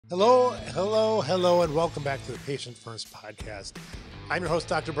Hello, and welcome back to the Patient First podcast. I'm your host,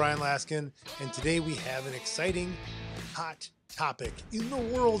 Dr. Bryan Laskin, and today we have an exciting, hot topic in the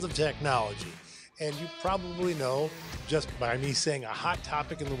world of technology. And you probably know, just by me saying a hot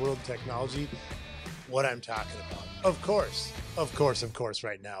topic in the world of technology, what I'm talking about. Of course,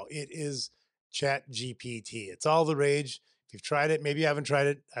 right now. It is ChatGPT. It's all the rage. If you've tried it, maybe you haven't tried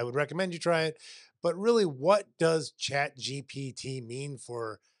it, I would recommend you try it. But really, what does ChatGPT mean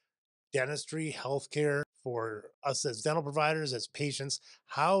for dentistry, healthcare, for us as dental providers, as patients?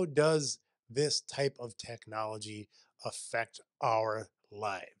 How does this type of technology affect our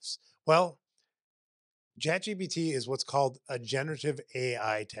lives? Well, ChatGPT is what's called a generative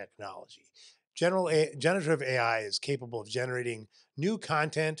AI technology. Generative AI is capable of generating new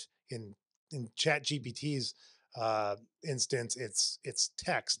content in ChatGPT's instance. It's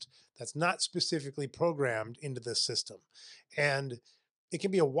text that's not specifically programmed into the system, and it can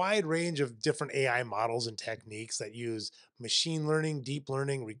be a wide range of different AI models and techniques that use machine learning, deep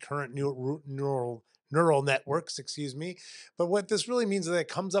learning, recurrent neural networks, excuse me. But what this really means is that it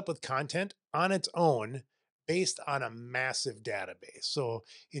comes up with content on its own based on a massive database. So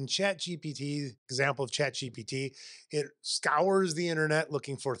in ChatGPT, example of ChatGPT, it scours the internet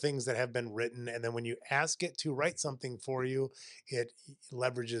looking for things that have been written. And then when you ask it to write something for you, it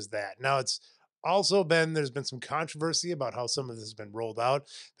leverages that. Now there's been some controversy about how some of this has been rolled out,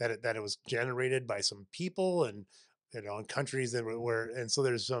 that it was generated by some people, and in countries that were, and so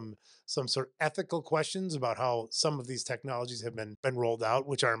there's some sort of ethical questions about how some of these technologies have been rolled out,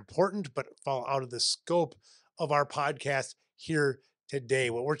 which are important but fall out of the scope of our podcast here today.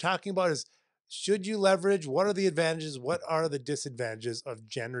 What we're talking about is, should you leverage? What are the advantages? What are the disadvantages of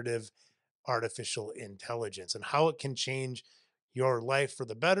generative artificial intelligence, and how it can change your life for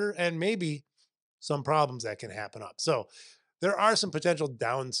the better, and maybe some problems that can happen up. So there are some potential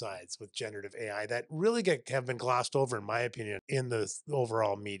downsides with generative AI that really have been glossed over, in my opinion, in the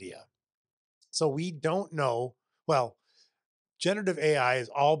overall media. So we don't know. Well, generative AI is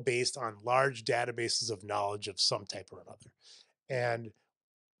all based on large databases of knowledge of some type or another. And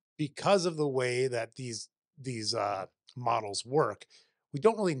because of the way that these models work, we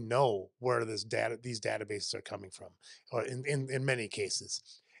don't really know where these databases are coming from, or in many cases.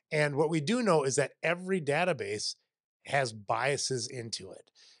 And what we do know is that every database has biases into it,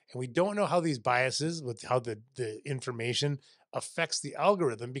 and we don't know how these biases, with how the information affects the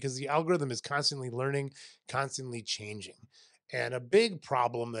algorithm, because the algorithm is constantly learning, constantly changing. And a big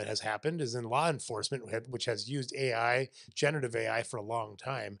problem that has happened is in law enforcement, which has used AI, generative AI, for a long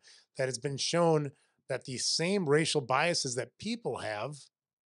time, that it's been shown that the same racial biases that people have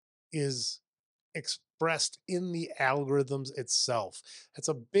is expressed in the algorithms itself. That's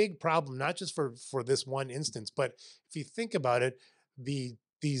a big problem, not just for this one instance, but if you think about it,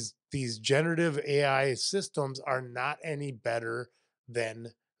 these generative AI systems are not any better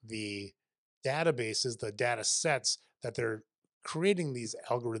than the databases, the data sets that they're creating these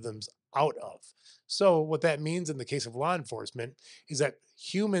algorithms out of. So what that means in the case of law enforcement is that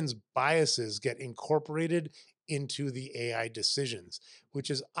humans' biases get incorporated into the AI decisions, which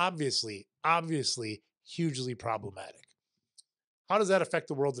is obviously hugely problematic. How does that affect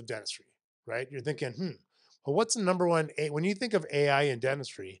the worlds of dentistry? Right? You're thinking, well, what's the number one when you think of AI in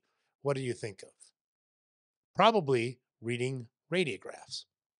dentistry? What do you think of? Probably reading radiographs.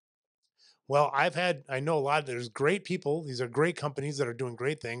 Well, I know a lot. There's great people. These are great companies that are doing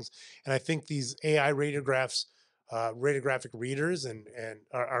great things, and I think these AI radiographic readers, and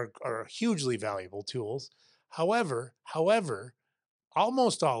are hugely valuable tools. However,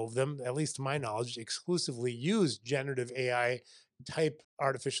 almost all of them, at least to my knowledge, exclusively use generative AI type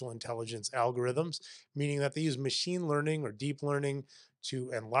artificial intelligence algorithms, meaning that they use machine learning or deep learning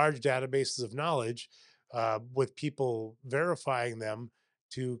to and large databases of knowledge, with people verifying them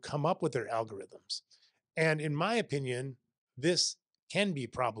to come up with their algorithms. And in my opinion, this can be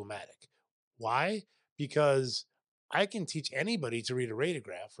problematic. Why? Because I can teach anybody to read a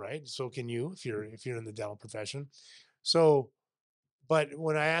radiograph, right? So can you, if you're in the dental profession. So, but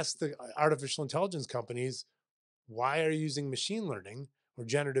when I ask the artificial intelligence companies, why are you using machine learning or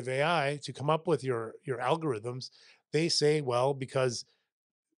generative AI to come up with your algorithms? They say, well, because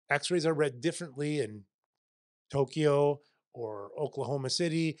X-rays are read differently in Tokyo or Oklahoma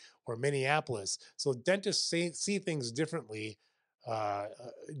City or Minneapolis. So dentists see things differently,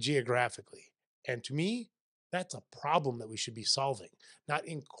 geographically. And to me, that's a problem that we should be solving, not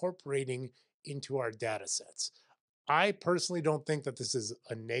incorporating into our data sets. I personally don't think that this is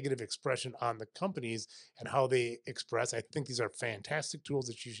a negative expression on the companies and how they express. I think these are fantastic tools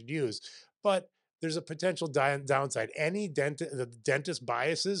that you should use, but there's a potential downside. Any the dentist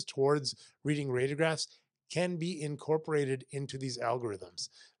biases towards reading radiographs can be incorporated into these algorithms,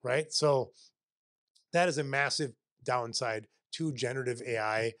 right? So that is a massive downside to generative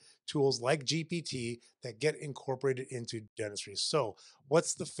AI tools like GPT that get incorporated into dentistry. So,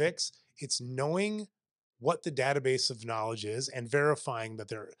 what's the fix? It's knowing what the database of knowledge is and verifying that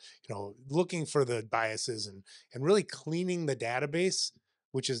they're, looking for the biases and really cleaning the database,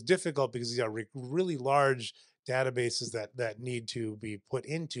 which is difficult because these are really large databases that need to be put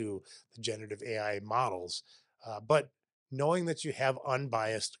into the generative AI models. But knowing that you have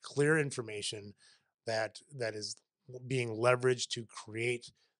unbiased, clear information that is being leveraged to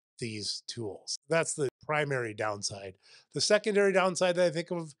create these tools. That's the primary downside. The secondary downside that I think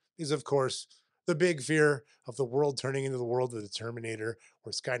of is, of course, the big fear of the world turning into the world of the Terminator,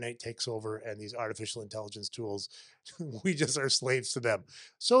 where Skynet takes over and these artificial intelligence tools, we just are slaves to them.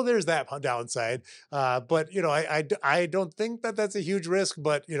 So there's that downside. But I don't think that that's a huge risk.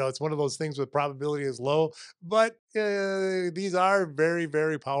 But it's one of those things with probability is low. But these are very,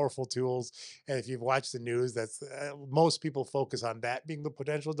 very powerful tools. And if you've watched the news, that's most people focus on that being the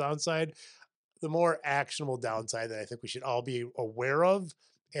potential downside. The more actionable downside that I think we should all be aware of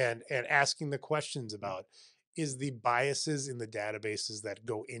and asking the questions about is the biases in the databases that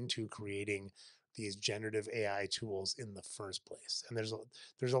go into creating these generative AI tools in the first place. And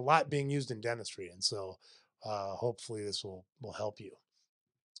there's a lot being used in dentistry, and so hopefully this will help you.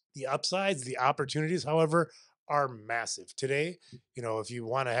 The upsides, the opportunities, however, are massive. Today, if you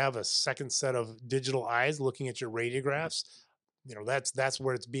want to have a second set of digital eyes looking at your radiographs, that's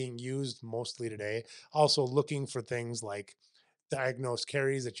where it's being used mostly today. Also looking for things like diagnosed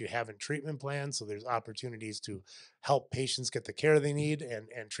caries that you have in treatment plans. So there's opportunities to help patients get the care they need and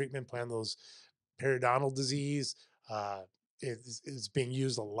treatment plan those periodontal disease. Uh, is being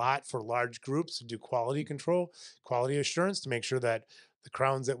used a lot for large groups to do quality control, quality assurance to make sure that the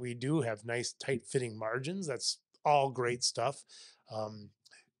crowns that we do have nice, tight fitting margins. That's all great stuff. Um,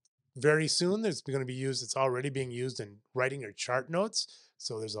 Very soon, there's going to be used, it's already being used in writing your chart notes.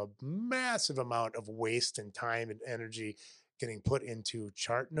 So there's a massive amount of waste and time and energy getting put into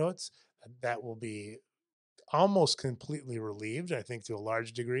chart notes that will be almost completely relieved, I think, to a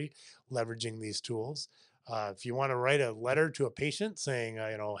large degree, leveraging these tools. If you want to write a letter to a patient saying,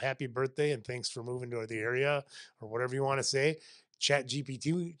 happy birthday and thanks for moving to the area or whatever you want to say, Chat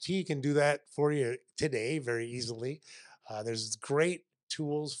GPT can do that for you today very easily. There's great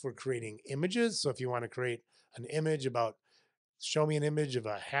tools for creating images. So if you want to create an image about show me an image of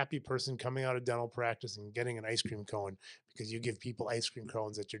a happy person coming out of dental practice and getting an ice cream cone because you give people ice cream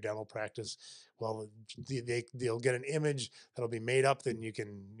cones at your dental practice. Well, they'll get an image that'll be made up. Then you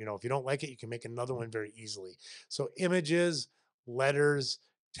can, if you don't like it, you can make another one very easily. So images, letters,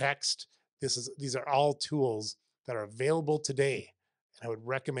 text, these are all tools that are available today. And I would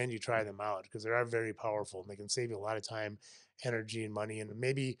recommend you try them out because they are very powerful and they can save you a lot of time, energy, and money. And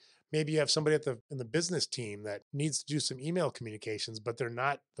maybe you have somebody in the business team that needs to do some email communications, but they're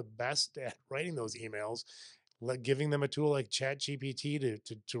not the best at writing those emails. Giving them a tool like ChatGPT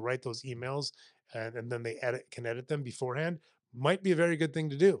to write those emails, and then they can edit them beforehand might be a very good thing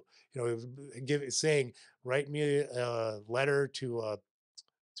to do. Saying write me a letter to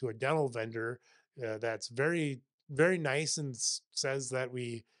a dental vendor that's very, very nice and says that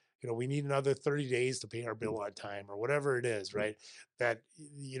we need another 30 days to pay our bill on time or whatever it is, right? That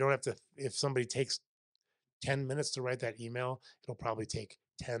you don't have to, if somebody takes 10 minutes to write that email, it'll probably take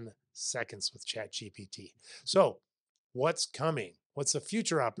 10 seconds with Chat GPT. So, what's coming? What's the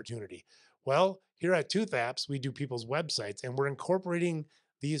future opportunity? Well, here at Tooth Apps, we do people's websites and we're incorporating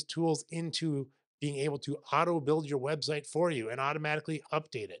these tools into being able to auto build your website for you and automatically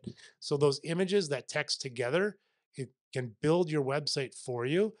update it. So, those images that text together, it can build your website for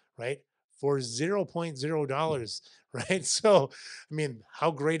you, right? For $0.0, right? So, I mean,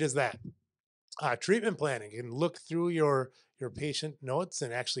 how great is that? Treatment planning. You can look through your patient notes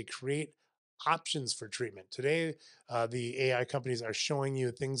and actually create options for treatment. Today, the AI companies are showing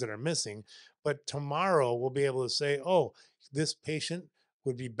you things that are missing, but tomorrow we'll be able to say, oh, this patient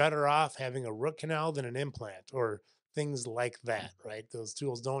would be better off having a root canal than an implant, or things like that. Right? Those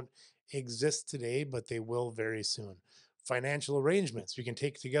tools don't exist today, but they will very soon. Financial arrangements. We can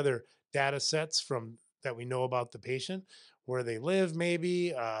take together data sets from that we know about the patient, where they live,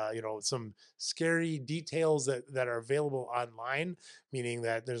 maybe some scary details that are available online, meaning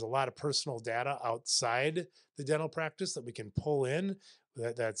that there's a lot of personal data outside the dental practice that we can pull in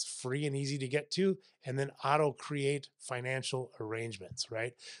that's free and easy to get to, and then auto create financial arrangements,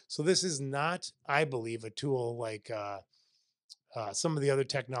 right? So this is not, I believe, a tool like some of the other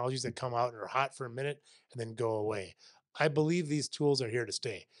technologies that come out and are hot for a minute and then go away. I believe these tools are here to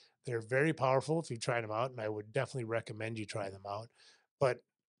stay. They're very powerful if you've tried them out, and I would definitely recommend you try them out. But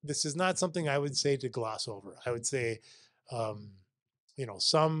this is not something I would say to gloss over. I would say, um,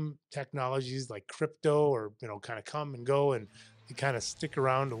 some technologies like crypto or kind of come and go and they kind of stick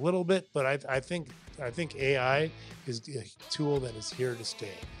around a little bit. But I think AI is a tool that is here to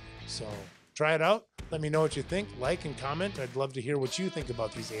stay. So try it out. Let me know what you think. Like and comment. I'd love to hear what you think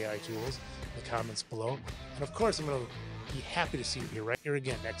about these AI tools in the comments below. And of course, I'm going to be happy to see you here right here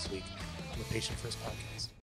again next week on the Patient First Podcast.